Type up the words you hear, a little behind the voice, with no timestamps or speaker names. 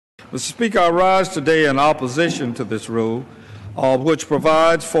Mr. Speaker, I rise today in opposition to this rule, which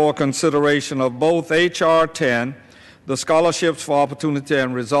provides for consideration of both H.R. 10, the Scholarships for Opportunity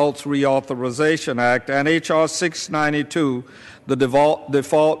and Results Reauthorization Act, and H.R. 692, the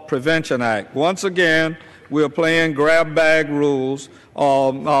Default Prevention Act. Once again, we are playing grab bag rules,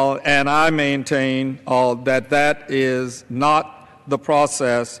 and I maintain that is not the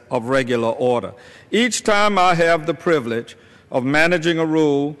process of regular order. Each time I have the privilege of managing a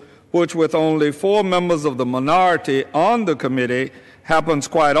rule which, with only 4 members of the minority on the committee, happens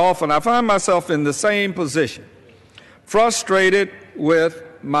quite often, I find myself in the same position, frustrated with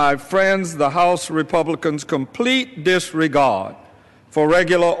my friends, the House Republicans' complete disregard for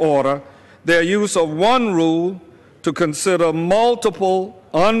regular order, their use of one rule to consider multiple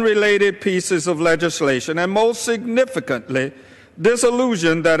unrelated pieces of legislation, and most significantly,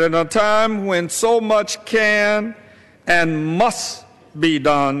 disillusion that in a time when so much can and must be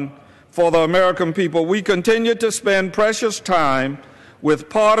done for the American people, we continue to spend precious time with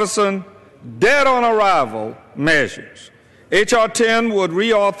partisan, dead-on-arrival measures. H.R. 10 would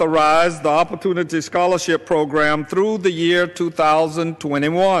reauthorize the Opportunity Scholarship Program through the year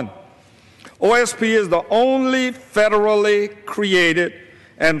 2021. OSP is the only federally created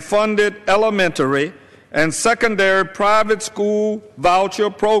and funded elementary and secondary private school voucher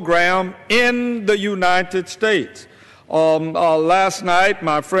program in the United States. Last night,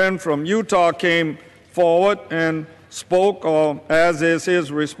 my friend from Utah came forward and spoke, as is his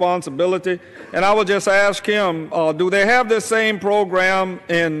responsibility, and I would just ask him, do they have the same program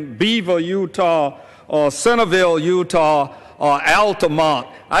in Beaver, Utah, or Centerville, Utah, or Altamont?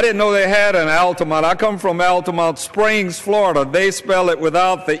 I didn't know they had an Altamont. I come from Altamont Springs, Florida. They spell it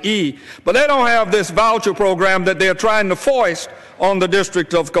without the E. But they don't have this voucher program that they're trying to foist on the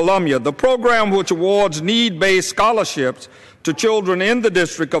District of Columbia. The program, which awards need-based scholarships to children in the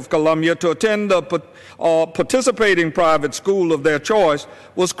District of Columbia to attend a participating private school of their choice,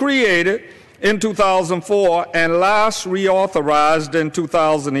 was created in 2004 and last reauthorized in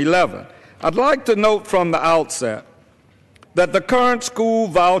 2011. I'd like to note from the outset that the current school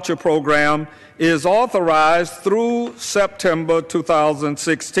voucher program is authorized through September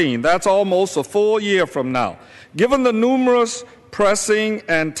 2016. That's almost a full year from now. Given the numerous pressing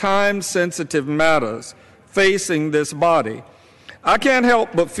and time-sensitive matters facing this body, I can't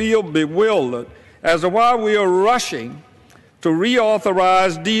help but feel bewildered as to why we are rushing to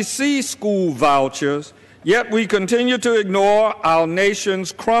reauthorize D.C. school vouchers, yet we continue to ignore our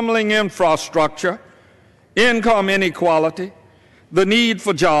nation's crumbling infrastructure, income inequality, the need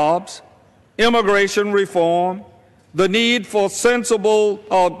for jobs, immigration reform, the need for sensible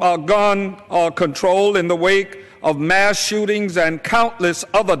gun control in the wake of mass shootings and countless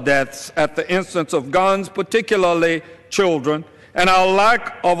other deaths at the instance of guns, particularly children, and our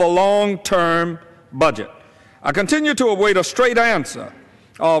lack of a long-term budget. I continue to await a straight answer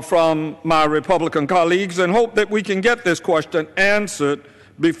from my Republican colleagues and hope that we can get this question answered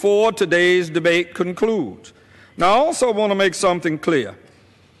before today's debate concludes. Now, I also want to make something clear.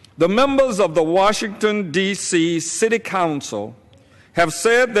 The members of the Washington, D.C. City Council have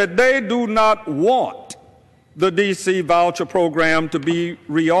said that they do not want the D.C. voucher program to be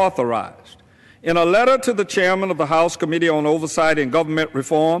reauthorized. In a letter to the chairman of the House Committee on Oversight and Government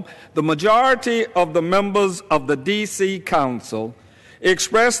Reform, the majority of the members of the D.C. Council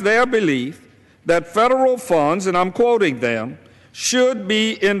expressed their belief that federal funds, and I'm quoting them, should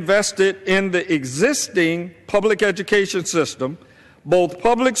be invested in the existing public education system, both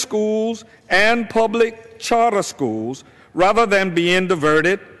public schools and public charter schools, rather than being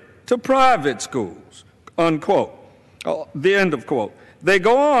diverted to private schools, unquote. The end of quote. They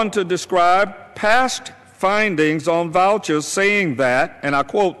go on to describe past findings on vouchers, saying that, and I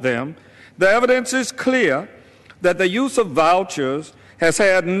quote them, the evidence is clear that the use of vouchers has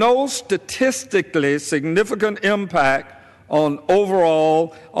had no statistically significant impact on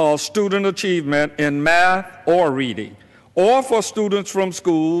overall student achievement in math or reading, or for students from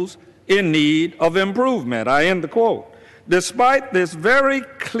schools in need of improvement. I end the quote. Despite this very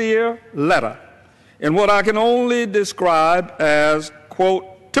clear letter, in what I can only describe as,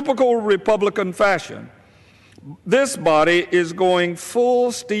 quote, typical Republican fashion, this body is going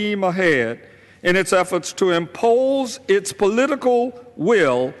full steam ahead in its efforts to impose its political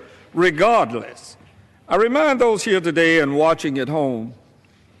will regardless. I remind those here today and watching at home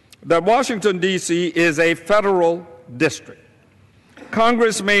that Washington, D.C. is a federal district.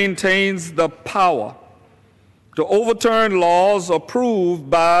 Congress maintains the power to overturn laws approved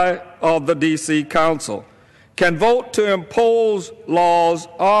by the D.C. Council, can vote to impose laws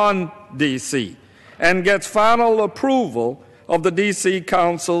on D.C., and gets final approval of the D.C.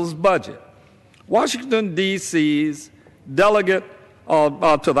 Council's budget. Washington, D.C.'s delegate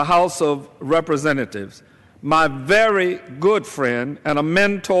to the House of Representatives, my very good friend and a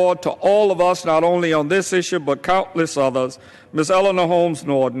mentor to all of us, not only on this issue but countless others, Ms. Eleanor Holmes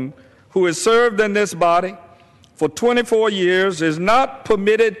Norton, who has served in this body for 24 years, is not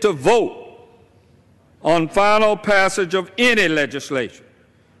permitted to vote on final passage of any legislation,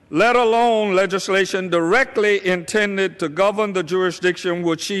 let alone legislation directly intended to govern the jurisdiction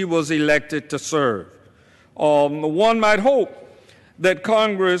which she was elected to serve. One might hope that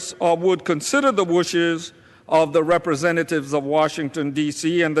Congress would consider the wishes of the representatives of Washington,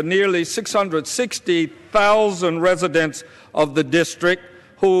 D.C., and the nearly 660,000 residents of the district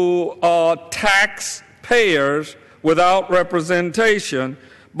who are taxpayers without representation.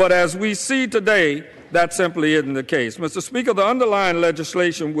 But as we see today, that simply isn't the case. Mr. Speaker, the underlying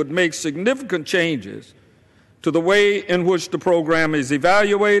legislation would make significant changes to the way in which the program is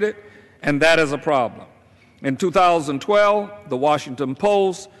evaluated, and that is a problem. In 2012, the Washington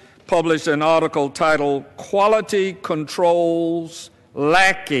Post published an article titled "Quality Controls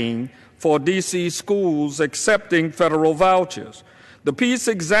Lacking for D.C. Schools Accepting Federal Vouchers." The piece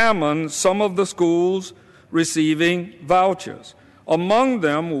examined some of the schools receiving vouchers. Among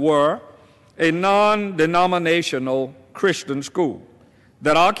them were a non-denominational Christian school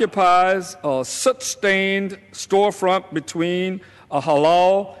that occupies a soot-stained storefront between a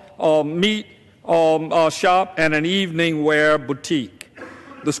halal meat shop and an evening wear boutique.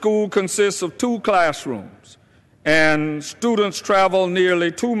 The school consists of 2 classrooms, and students travel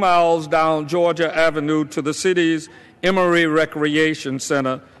nearly 2 miles down Georgia Avenue to the city's Emory Recreation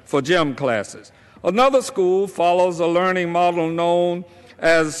Center for gym classes. Another school follows a learning model known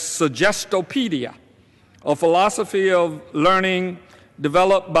as Suggestopedia, a philosophy of learning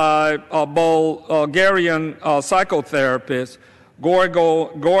developed by Bulgarian psychotherapist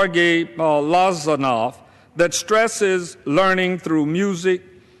Georgy Lazanov that stresses learning through music,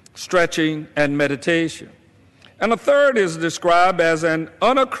 stretching, and meditation. And a third is described as an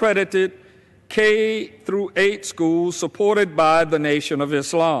unaccredited K-8 school supported by the Nation of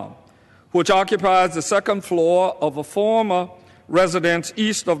Islam, which occupies the 2nd floor of a former residence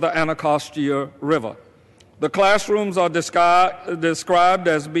east of the Anacostia River. The classrooms are described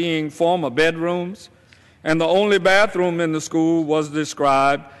as being former bedrooms, and the only bathroom in the school was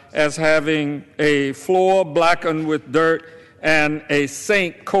described as having a floor blackened with dirt and a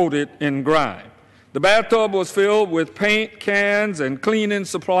sink coated in grime. The bathtub was filled with paint cans and cleaning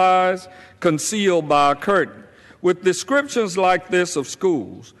supplies concealed by a curtain. With descriptions like this of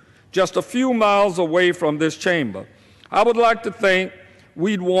schools just a few miles away from this chamber, I would like to think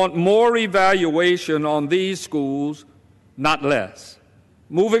we'd want more evaluation on these schools, not less.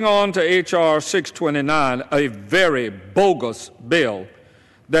 Moving on to H.R. 629, a very bogus bill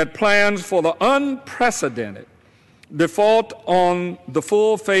that plans for the unprecedented default on the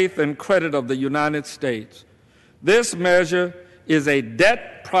full faith and credit of the United States. This measure is a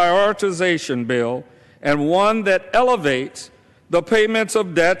debt prioritization bill and one that elevates the payments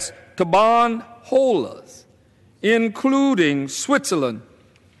of debts to bondholders, including Switzerland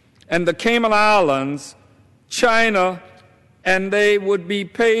and the Cayman Islands, China, and they would be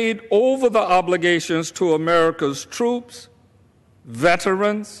paid over the obligations to America's troops,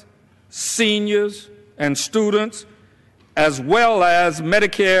 veterans, seniors, and students, as well as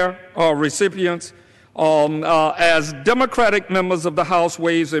Medicare recipients. As Democratic members of the House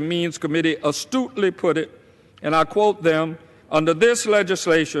Ways and Means Committee astutely put it, and I quote them, under this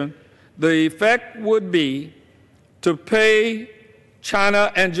legislation, the effect would be to pay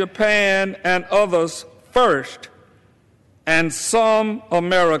China and Japan and others first, and some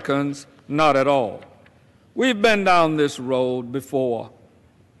Americans not at all. We've been down this road before.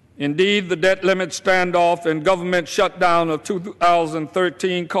 Indeed, the debt limit standoff and government shutdown of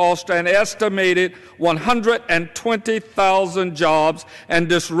 2013 cost an estimated 120,000 jobs and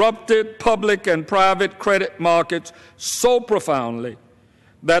disrupted public and private credit markets so profoundly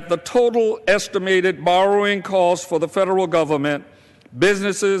that the total estimated borrowing costs for the federal government,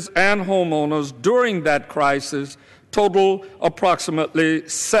 businesses, and homeowners during that crisis total approximately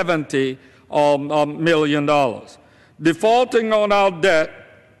 $70 million. Defaulting on our debt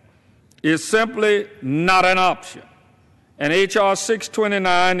is simply not an option. And H.R.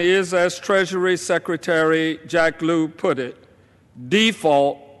 629 is, as Treasury Secretary Jack Lew put it,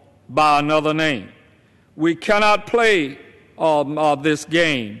 default by another name. We cannot play this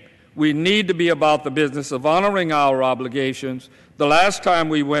game. We need to be about the business of honoring our obligations. The last time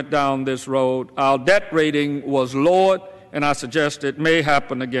we went down this road, our debt rating was lowered, and I suggest it may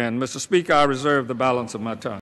happen again. Mr. Speaker, I reserve the balance of my time.